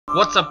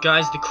What's up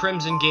guys, the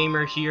Crimson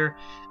Gamer here,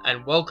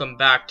 and welcome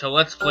back to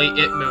Let's Play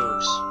It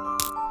Moves.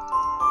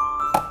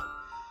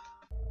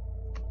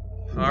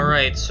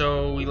 Alright,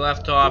 so we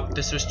left off,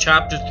 this was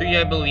chapter 3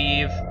 I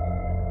believe,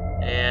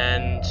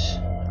 and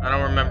I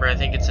don't remember, I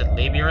think it's at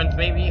Labyrinth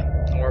maybe?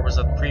 Or was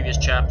it the previous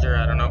chapter,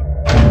 I don't know.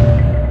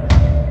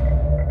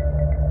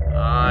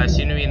 I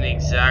seem to be in the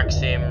exact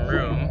same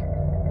room.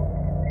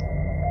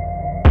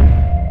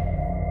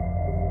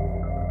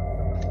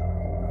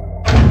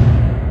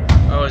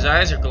 Oh, his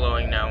eyes are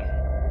glowing now.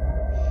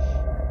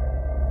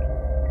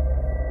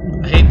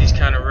 I hate these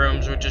kind of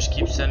rooms where it just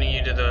keeps sending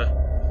you to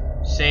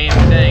the same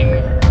thing.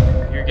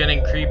 You're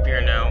getting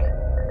creepier now.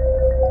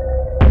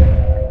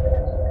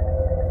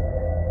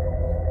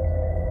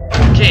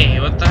 Okay,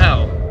 what the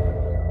hell?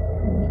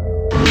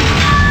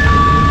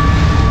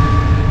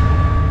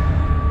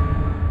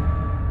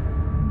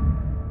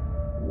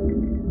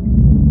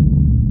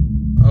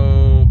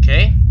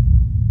 Okay.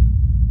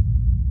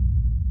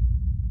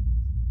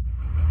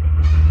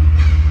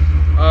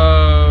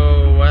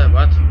 Oh,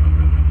 what?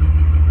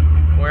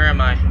 Where am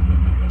I?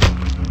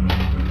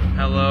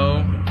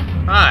 Hello?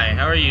 Hi,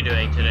 how are you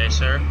doing today,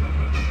 sir?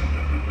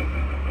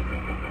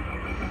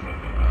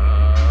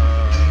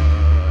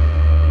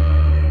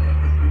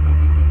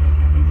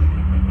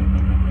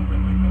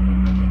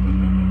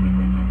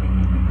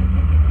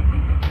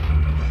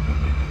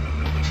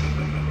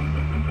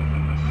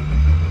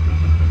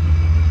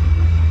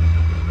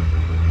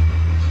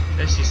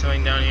 I see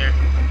something down here.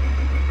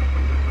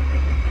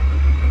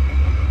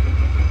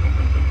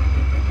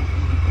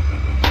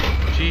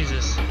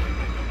 Jesus.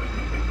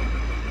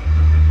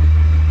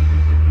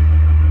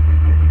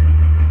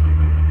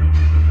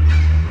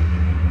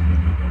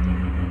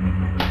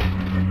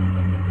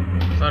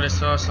 Thought I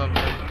saw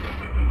something.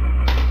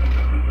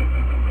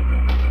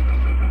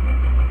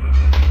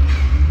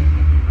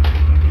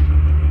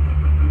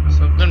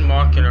 Something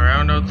walking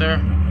around out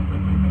there.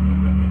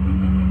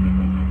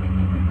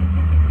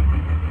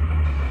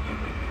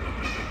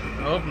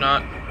 I hope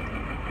not.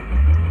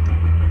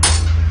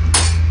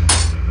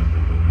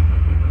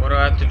 What do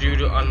I have to do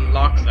to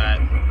unlock that?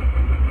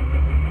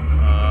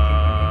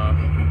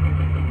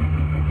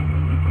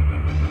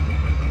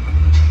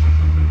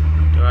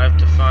 Do I have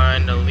to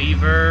find a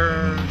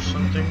lever or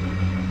something?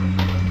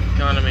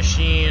 Got a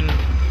machine.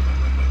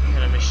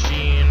 Got a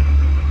machine.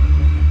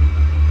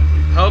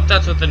 I hope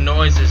that's what the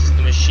noise is,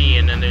 the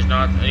machine, and there's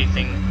not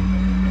anything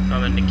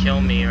coming to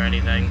kill me or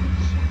anything.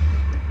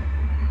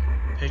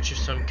 Picture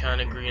some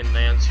kind of green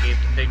landscape.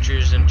 The picture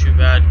isn't too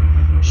bad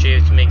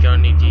shaped to make out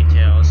any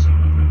details.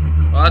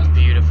 Well, that's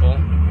beautiful.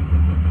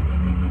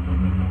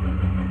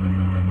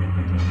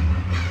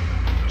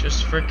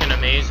 Just freaking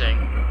amazing.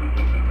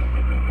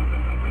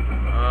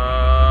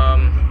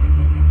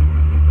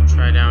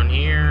 Try down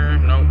here.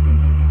 Nope.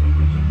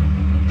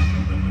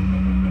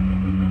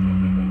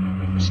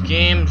 This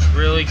game's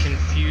really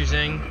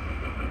confusing.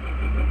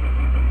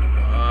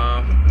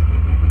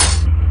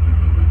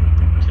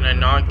 Can I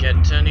not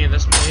get to any of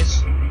this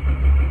place?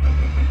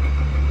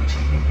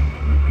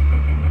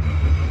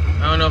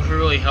 I don't know if it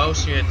really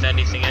helps me with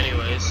anything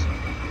anyways.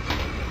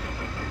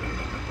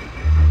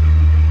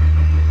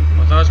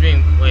 I thought I was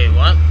being... Wait,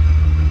 what?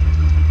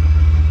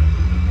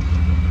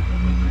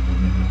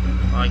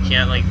 Oh, I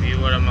can't, like, view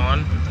what I'm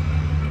on?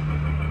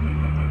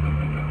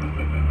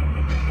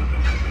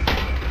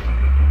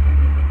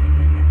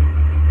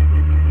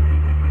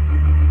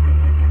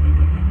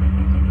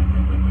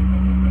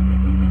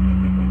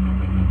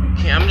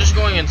 Okay, I'm just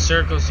going in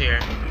circles here.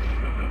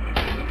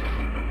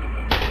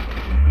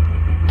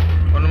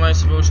 What am I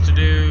supposed to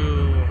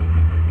do?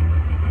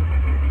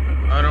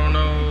 I don't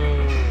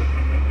know.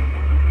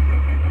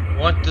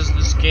 What does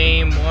this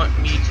game want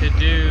me to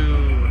do?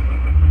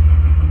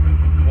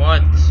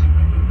 What?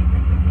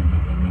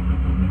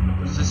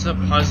 Is this a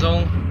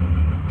puzzle?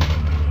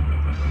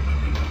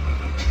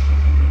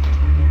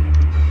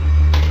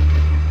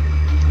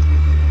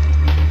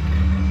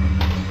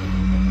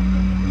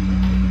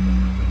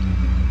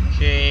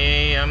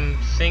 Okay, I'm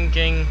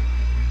thinking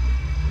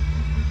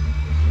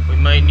we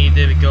might need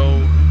to go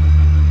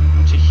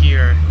to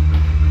here.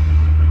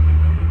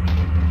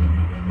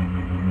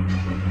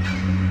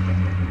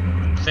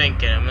 I'm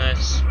thinking I'm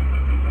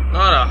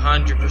not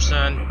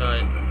 100%,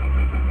 but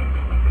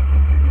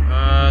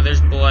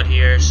there's blood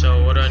here,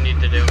 so what do I need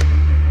to do?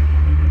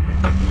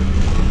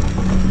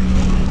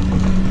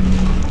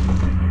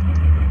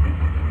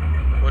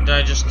 What did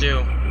I just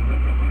do?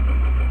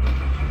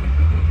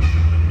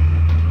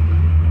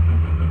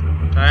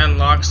 Did I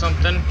unlock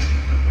something?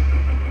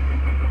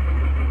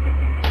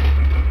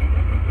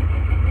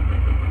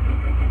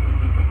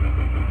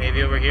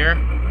 Maybe over here?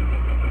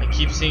 I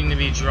keep seeming to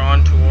be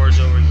drawn towards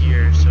over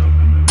here, so...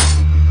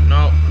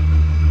 No.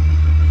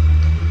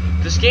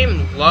 This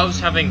game loves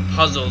having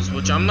puzzles,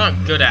 which I'm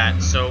not good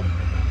at, so...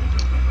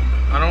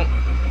 I don't...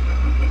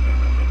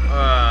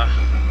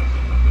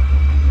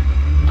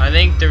 I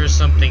think there was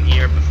something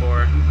here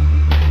before.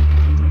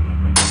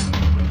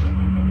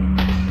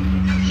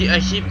 I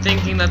keep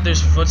thinking that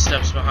there's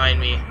footsteps behind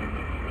me.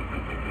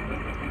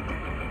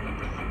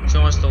 It's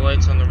almost the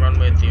lights on the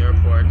runway at the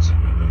airports.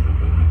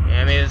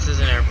 Yeah, maybe this is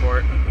an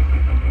airport.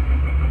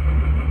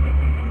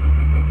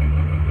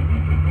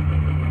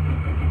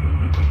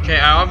 Okay,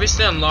 I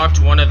obviously unlocked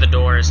one of the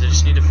doors. I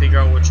just need to figure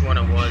out which one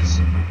it was.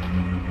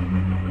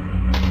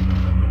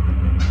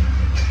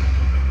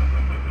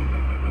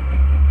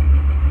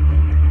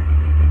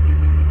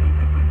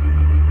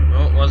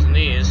 No, it wasn't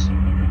these.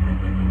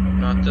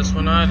 Not this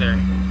one either.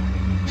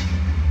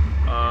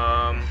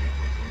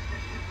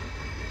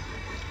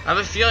 I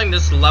have a feeling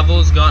this level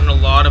has gotten a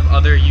lot of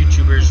other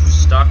YouTubers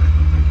stuck.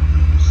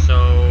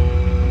 So...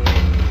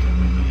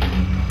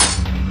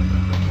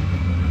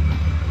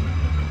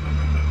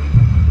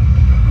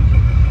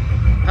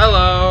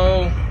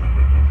 Hello!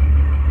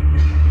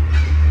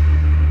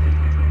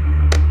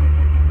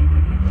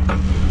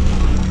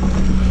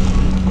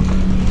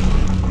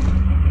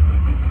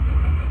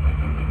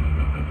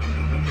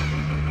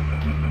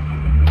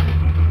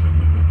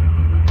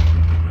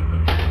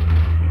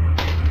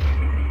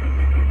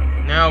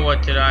 Now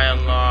what did I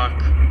unlock?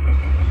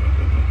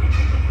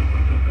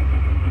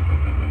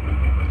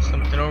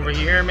 Something over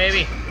here,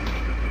 maybe?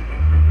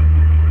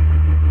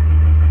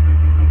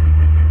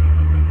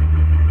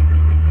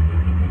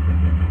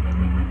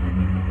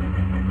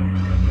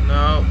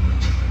 No.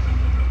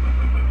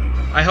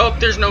 I hope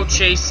there's no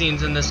chase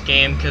scenes in this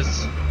game,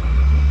 because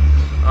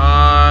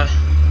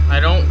I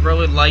don't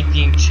really like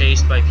being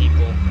chased by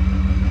people.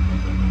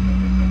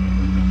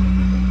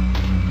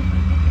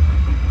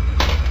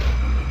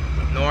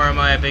 Nor am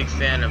I a big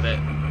fan of it.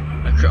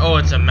 Oh,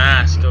 it's a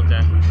mask,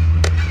 okay.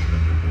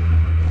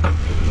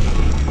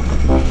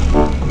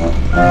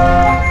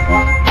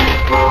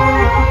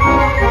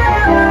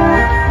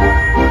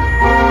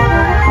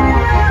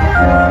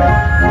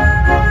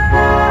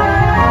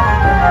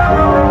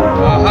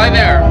 Hi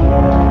there.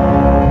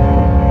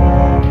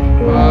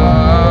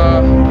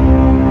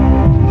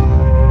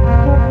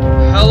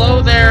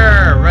 Hello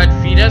there, Red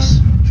Fetus.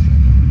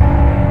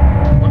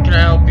 What can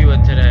I help you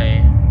with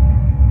today?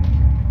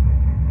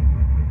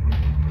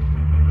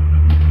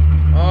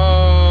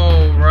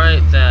 Oh,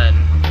 right then.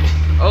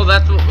 Oh,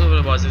 that's what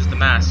it was. It was the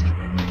mask.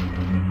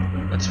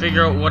 Let's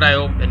figure out what I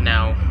open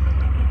now.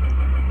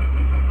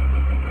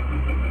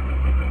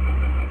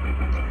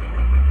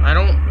 I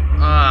don't...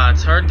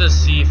 it's hard to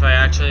see if I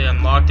actually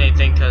unlocked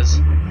anything, because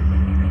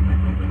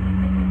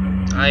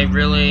I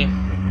really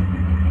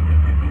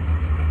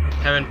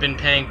haven't been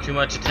paying too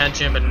much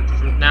attention, but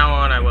from now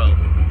on I will.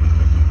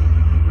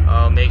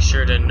 I'll make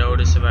sure to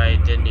notice if I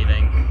did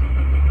anything.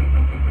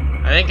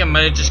 I think I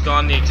might have just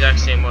gone the exact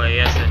same way.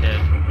 Yes, I did.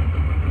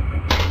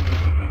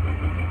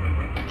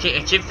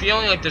 I keep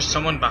feeling like there's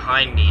someone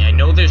behind me. I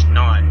know there's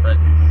not, but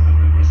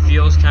it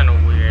feels kind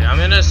of weird. I'm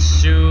gonna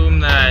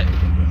assume that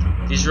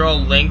these are all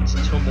linked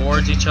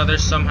towards each other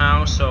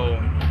somehow, so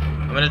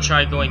I'm gonna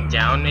try going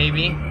down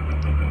maybe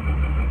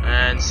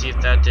and see if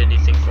that did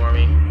anything for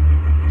me.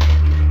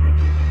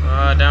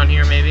 Down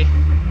here maybe?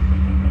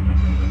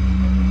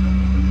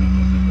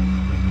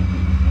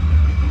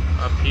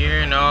 Up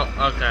here? No?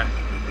 Okay.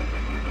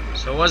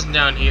 So it wasn't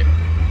down here.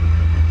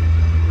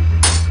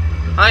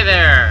 Hi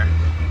there!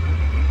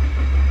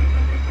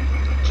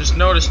 Just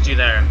noticed you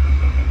there.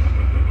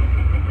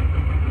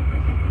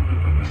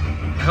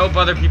 I hope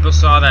other people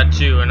saw that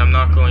too, and I'm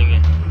not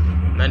going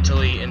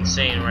mentally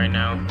insane right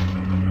now.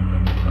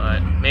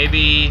 But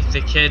maybe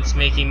the kid's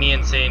making me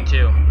insane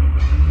too.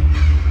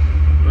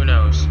 Who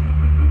knows?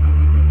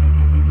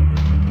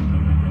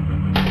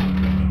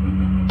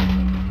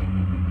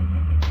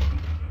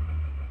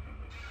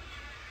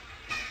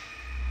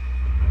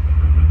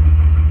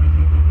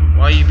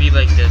 Why you be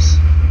like this?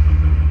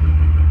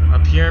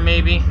 Up here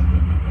maybe?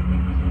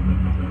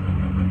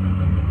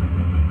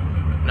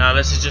 No,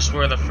 this is just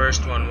where the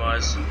first one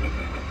was.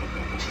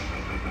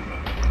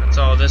 That's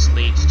all this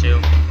leads to.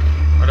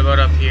 What about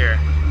up here?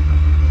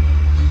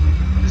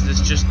 Does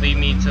this just lead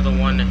me to the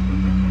one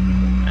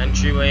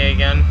entryway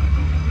again?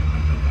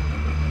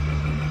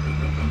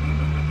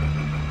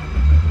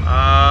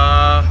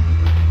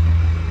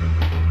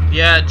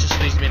 Yeah, it just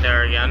leads me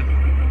there again.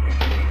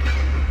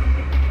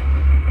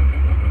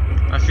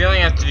 I'm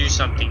feeling I have to do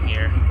something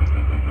here,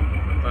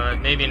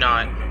 but maybe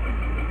not.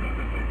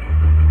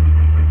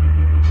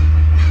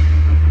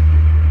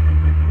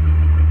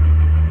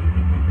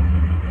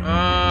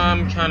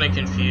 I'm kind of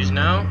confused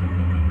now.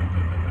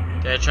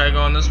 Did I try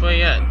going this way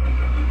yet?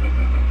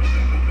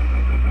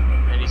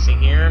 Anything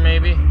here,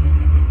 maybe?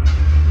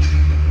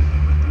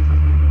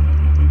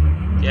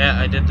 Yeah,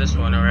 I did this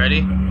one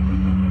already.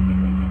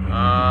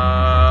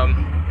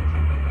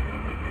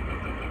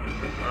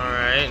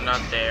 Alright,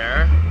 not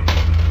there.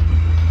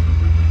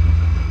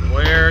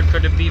 Where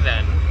could it be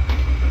then?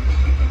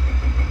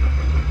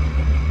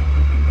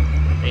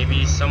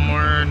 Maybe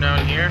somewhere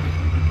down here?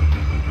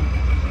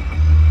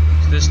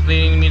 Is this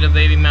leading me to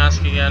Baby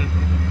Mask again?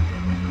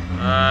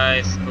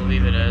 I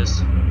believe it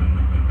is.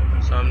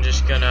 So I'm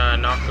just gonna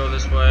not go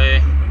this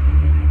way.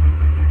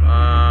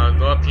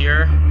 Go up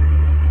here.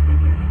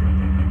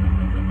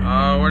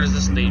 Where does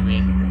this lead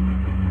me?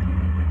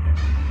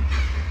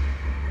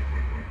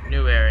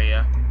 New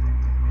area.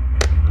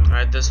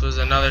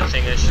 another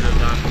thing I should have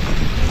done.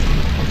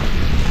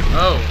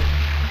 Oh.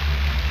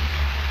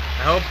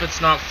 I hope it's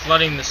not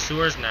flooding the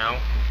sewers now.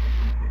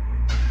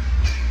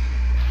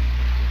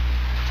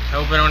 I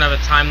hope I don't have a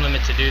time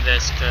limit to do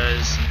this,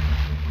 because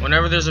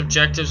whenever there's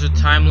objectives with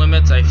time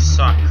limits, I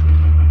suck.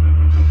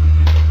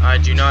 I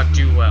do not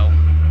do well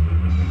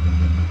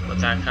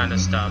with that kind of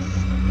stuff.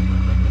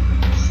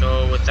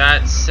 So with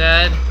that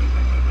said,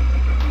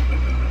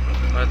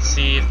 let's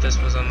see if this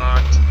was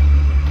unlocked.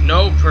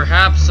 No,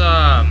 perhaps,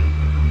 have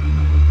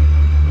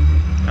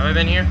I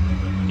been here?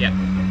 Yeah.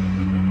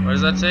 What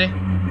does that say?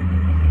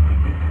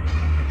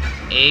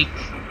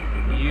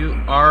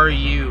 Are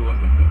you?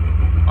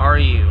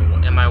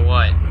 Am I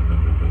what?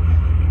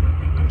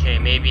 Okay,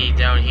 maybe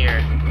down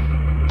here.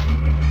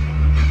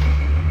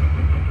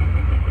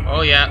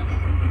 Oh yeah.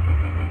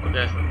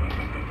 Okay.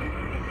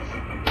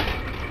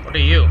 What are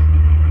you?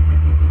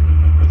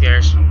 Who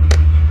cares?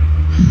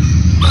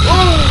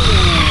 Oh!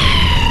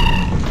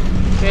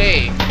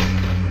 Okay.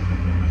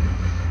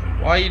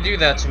 Why you do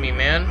that to me,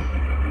 man?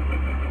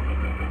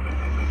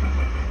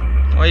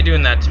 Why are you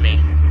doing that to me?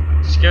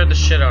 You scared the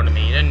shit out of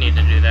me. You didn't need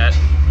to do that.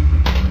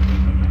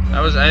 That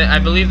was, I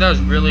believe that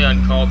was really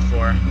uncalled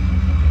for.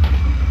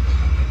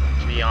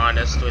 To be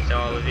honest with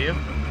all of you.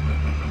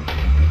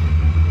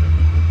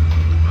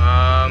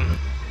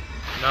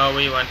 No,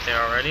 we went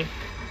there already.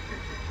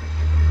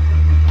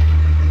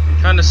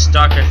 Kinda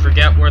stuck. I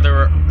forget where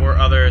there were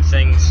other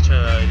things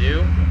to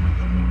do.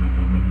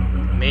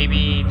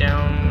 Maybe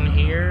down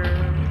here?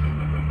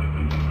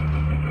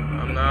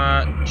 I'm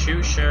not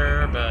too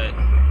sure, but...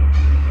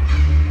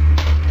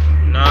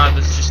 Nah,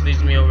 this just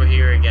leads me over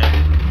here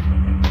again.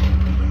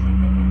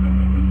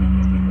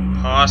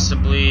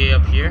 Possibly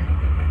up here?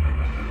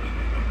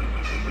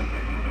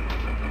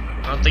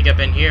 I don't think I've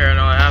been here.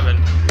 No, I haven't.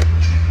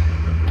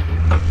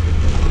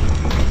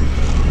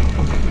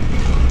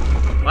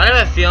 Why do I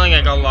have a feeling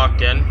I got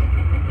locked in?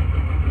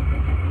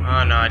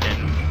 Oh, no, I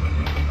didn't.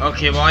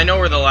 Okay, well, I know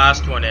where the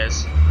last one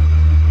is.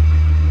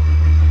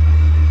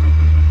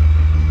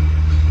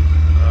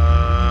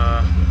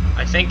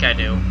 I think I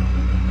do.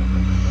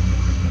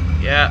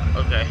 Yeah,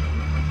 okay.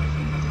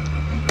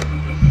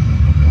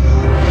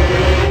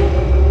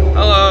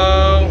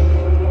 Hello!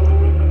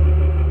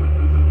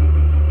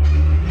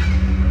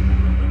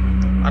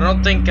 I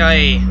don't think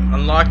I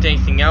unlocked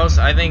anything else.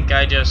 I think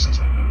I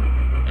just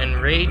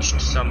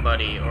enraged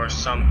somebody or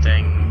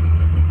something.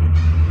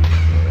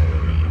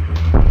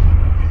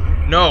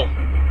 No!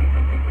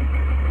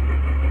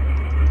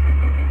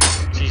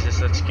 Jesus,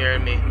 that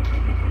scared me.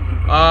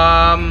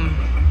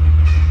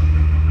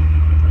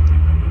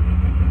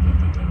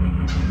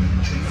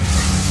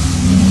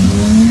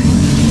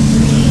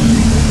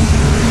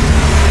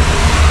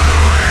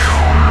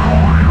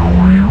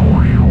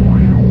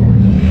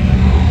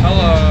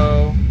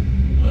 Hello.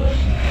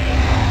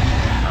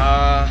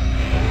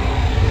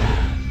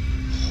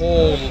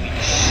 Holy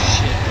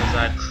shit, was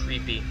that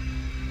creepy.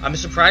 I'm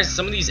surprised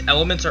some of these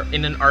elements are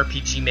in an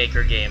RPG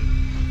Maker game.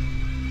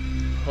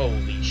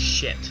 Holy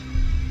shit.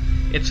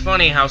 It's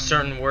funny how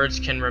certain words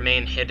can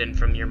remain hidden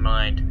from your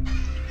mind,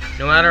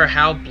 no matter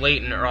how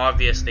blatant or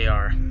obvious they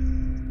are.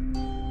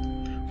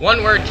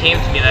 One word came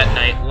to me that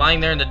night, lying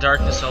there in the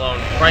darkness alone,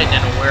 frightened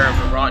and aware of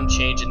a rotten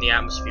change in the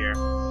atmosphere.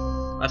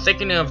 A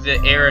thickening of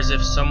the air as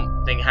if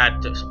something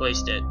had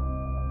displaced it.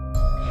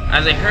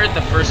 As I heard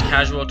the first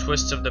casual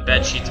twists of the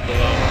bedsheets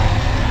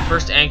below,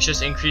 first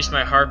anxious increased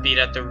my heartbeat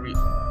at the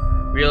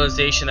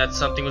realization that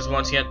something was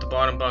once again at the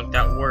bottom bunk.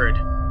 That word.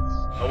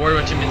 A word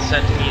which had been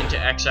sent to me into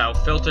exile,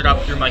 filtered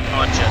up through my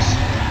conscience.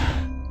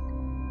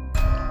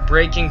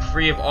 Breaking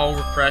free of all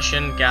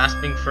repression,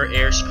 gasping for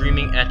air,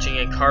 screaming, etching,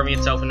 and carving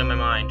itself into my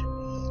mind.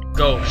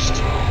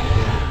 Ghost.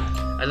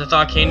 As the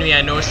thought came to me,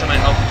 I noticed that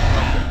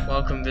my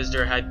welcome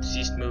visitor had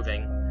ceased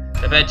moving.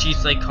 The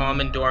bedsheets lay calm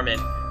and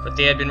dormant, but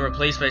they had been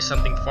replaced by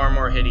something far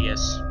more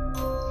hideous.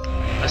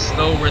 A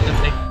slow,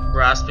 rhythmic,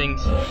 grasping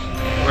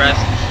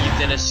breath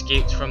heaved and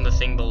escaped from the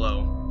thing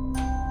below.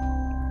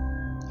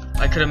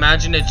 I could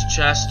imagine its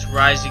chest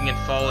rising and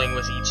falling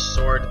with each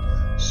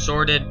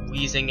sordid,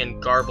 wheezing, and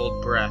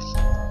garbled breath.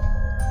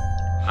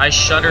 I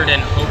shuddered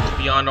and hoped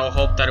beyond all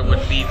hope that it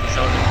would leave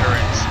without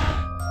occurrence.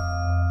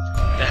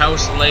 The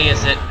house lay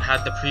as it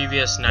had the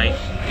previous night,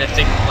 in a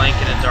thick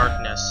blanket of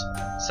darkness.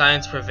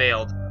 Silence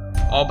prevailed,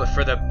 all but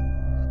for the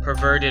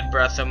perverted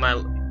breath of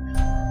my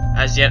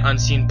as yet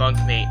unseen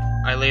bunkmate.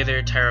 I lay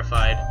there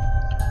terrified.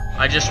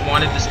 I just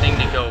wanted this thing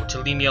to go, to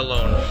leave me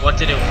alone. What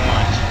did it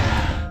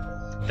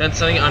want? Then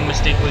something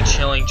unmistakably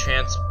chilling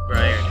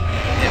transpired.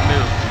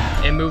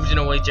 It moved in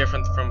a way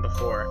different from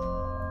before.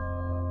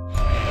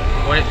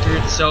 When it threw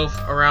itself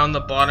around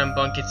the bottom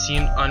bunk, it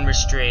seemed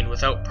unrestrained,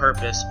 without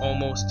purpose,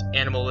 almost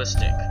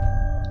animalistic.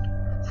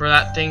 For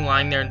that thing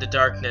lying there in the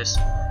darkness,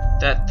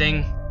 that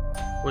thing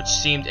which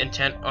seemed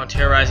intent on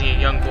terrorizing a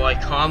young boy,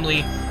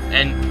 calmly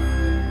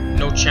and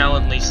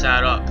nonchalantly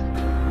sat up.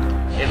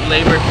 It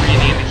labored,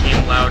 breathing, and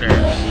became louder.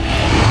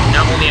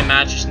 Not only a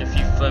mattress and a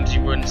few flimsy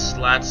wooden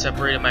slats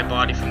separated my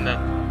body from the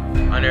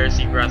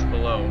unearthly breath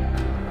below.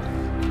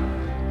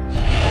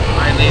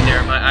 I lay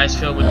there, my eyes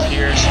filled with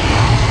tears,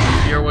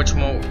 fear which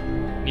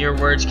mere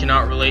words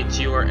cannot relate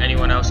to or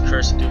anyone else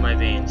coursed through my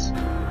veins.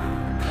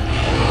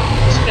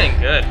 This is getting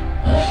good.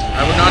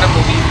 I would not have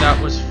believed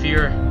that was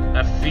fear.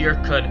 That fear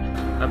could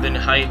have been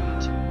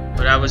heightened,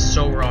 but I was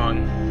so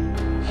wrong.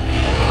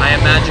 I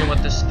imagined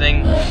what this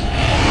thing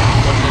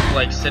would look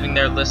like, sitting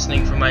there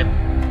listening from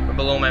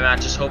below my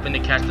mattress, hoping to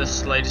catch the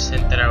slightest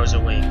hint that I was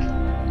awake.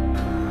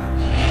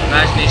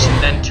 Imagination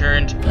then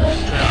turned to an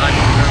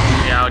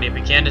unconfirmed reality. It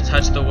began to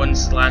touch the wooden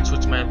slats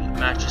which my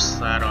mattress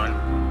sat on.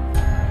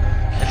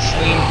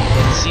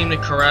 It seemed to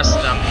caress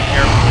them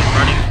carefully,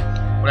 running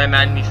what I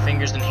imagined to be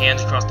fingers and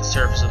hands across the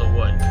surface of the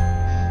wood.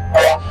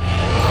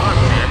 God,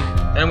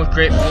 man. Then with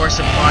great force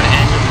it brought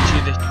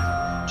angrily the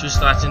two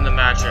slats in the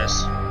mattress.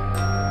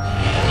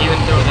 Even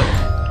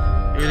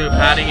through the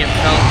padding, it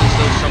felt as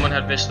though someone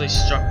had viciously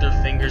struck their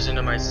fingers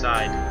into my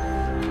side.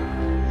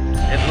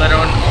 It let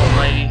out an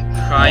almighty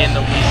cry in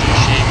the wheezing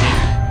shaking,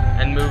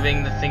 and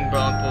moving, the thing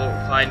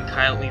replied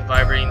quietly,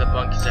 vibrating the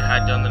bunk as it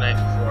had done the night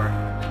before.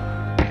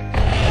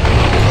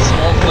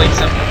 Small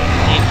flakes of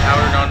paint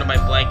powdered onto my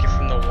blanket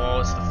from the wall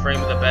as the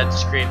frame of the bed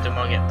scraped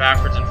among it,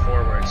 backwards and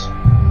forwards.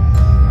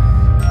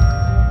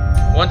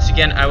 Once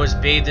again, I was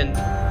bathed in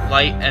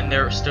light, and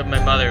there stood my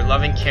mother,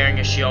 loving, caring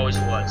as she always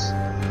was,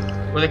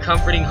 with a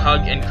comforting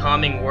hug and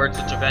calming words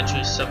which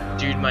eventually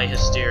subdued my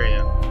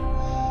hysteria.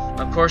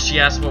 Of course she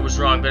asked what was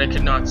wrong, but I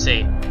could not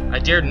say. I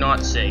dared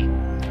not say.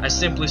 I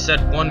simply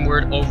said one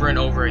word over and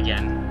over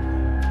again.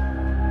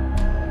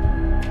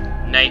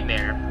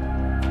 Nightmare.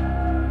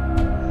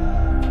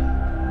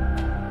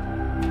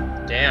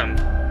 Damn.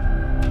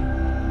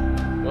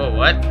 Whoa,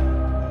 what?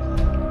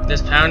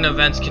 This pattern of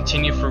events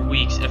continued for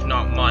weeks, if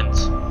not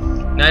months.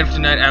 Night after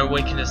night I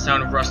awakened to the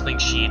sound of rustling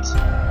sheets.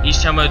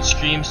 Each time I would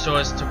scream so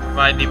as to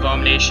provide the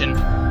abomination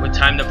with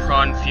time to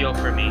prod and feel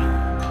for me.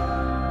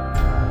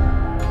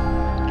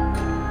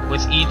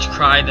 With each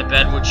cry, the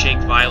bed would shake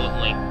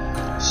violently,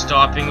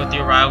 stopping with the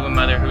arrival of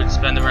my mother, who would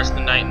spend the rest of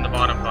the night in the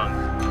bottom bunk,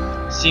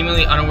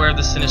 seemingly unaware of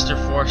the sinister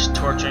force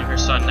torturing her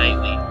son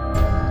nightly.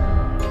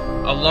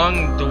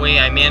 Along the way,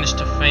 I managed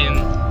to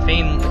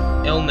feign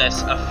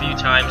illness a few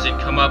times and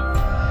come up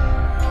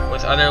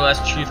with other less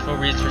truthful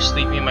reasons for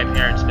sleeping in my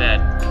parents'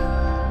 bed.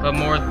 But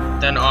more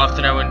than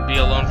often, I would be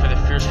alone for the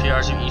first few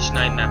hours of each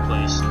night in that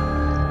place.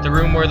 The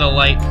room where the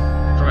light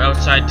from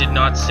outside did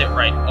not sit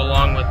right,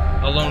 alone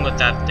with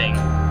that thing.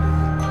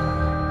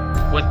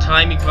 With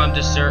time, you become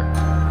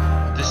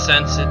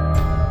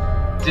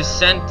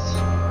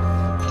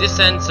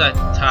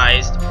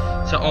desensitized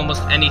to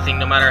almost anything,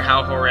 no matter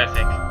how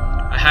horrific.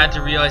 I had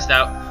to realize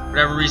that, for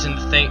whatever reason,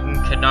 the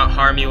thing could not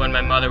harm me when my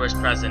mother was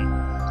present.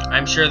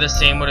 I'm sure the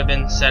same would have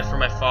been said for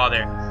my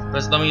father, but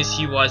as loving as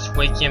he was,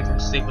 waking him from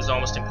sleep was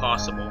almost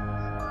impossible.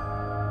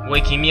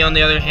 Waking me, on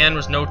the other hand,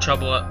 was no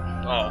trouble at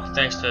all,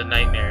 thanks to the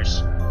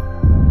nightmares.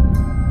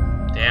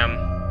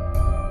 Damn.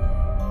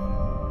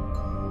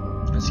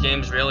 This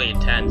game's really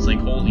intense, like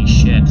holy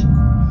shit.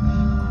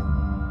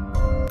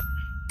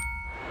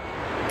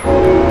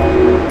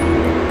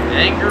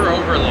 Anger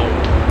overload.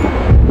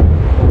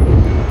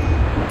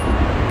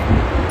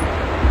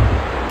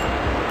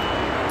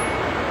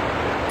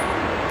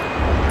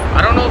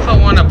 I don't know if I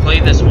want to play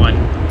this one.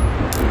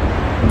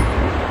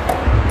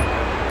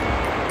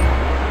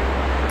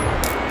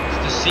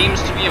 This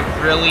seems to be a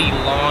really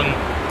long,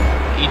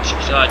 each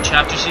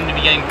chapter seems to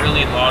be getting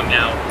really long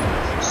now.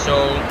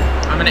 So,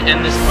 I'm going to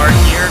end this part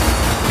here.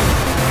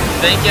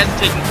 Thank you guys for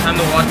taking time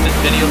to watch this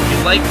video. If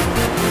you like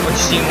what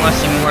you see and want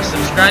to see more,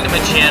 subscribe to my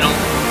channel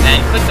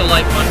and click the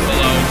like button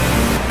below.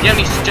 If you have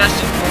any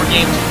suggestions for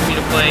games for me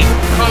to play,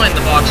 comment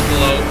in the box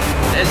below.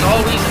 As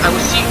always, I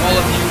will see all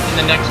of you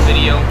in the next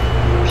video.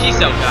 Peace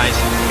out, guys.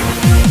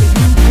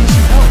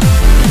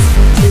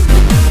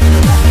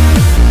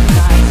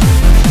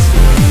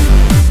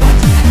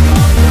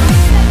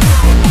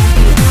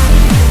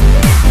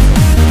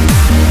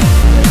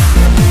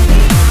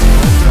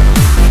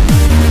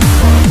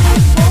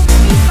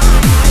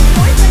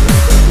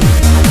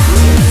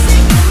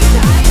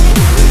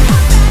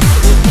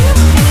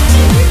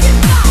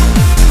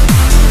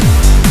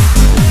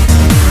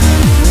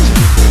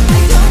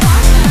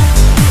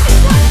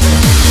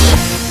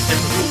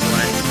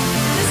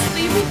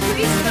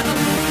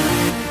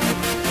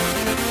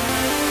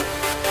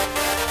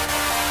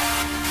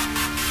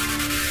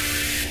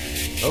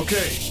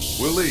 Okay,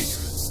 we'll leave.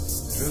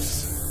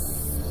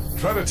 Just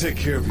try to take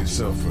care of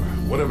yourself for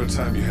whatever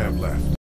time you have left.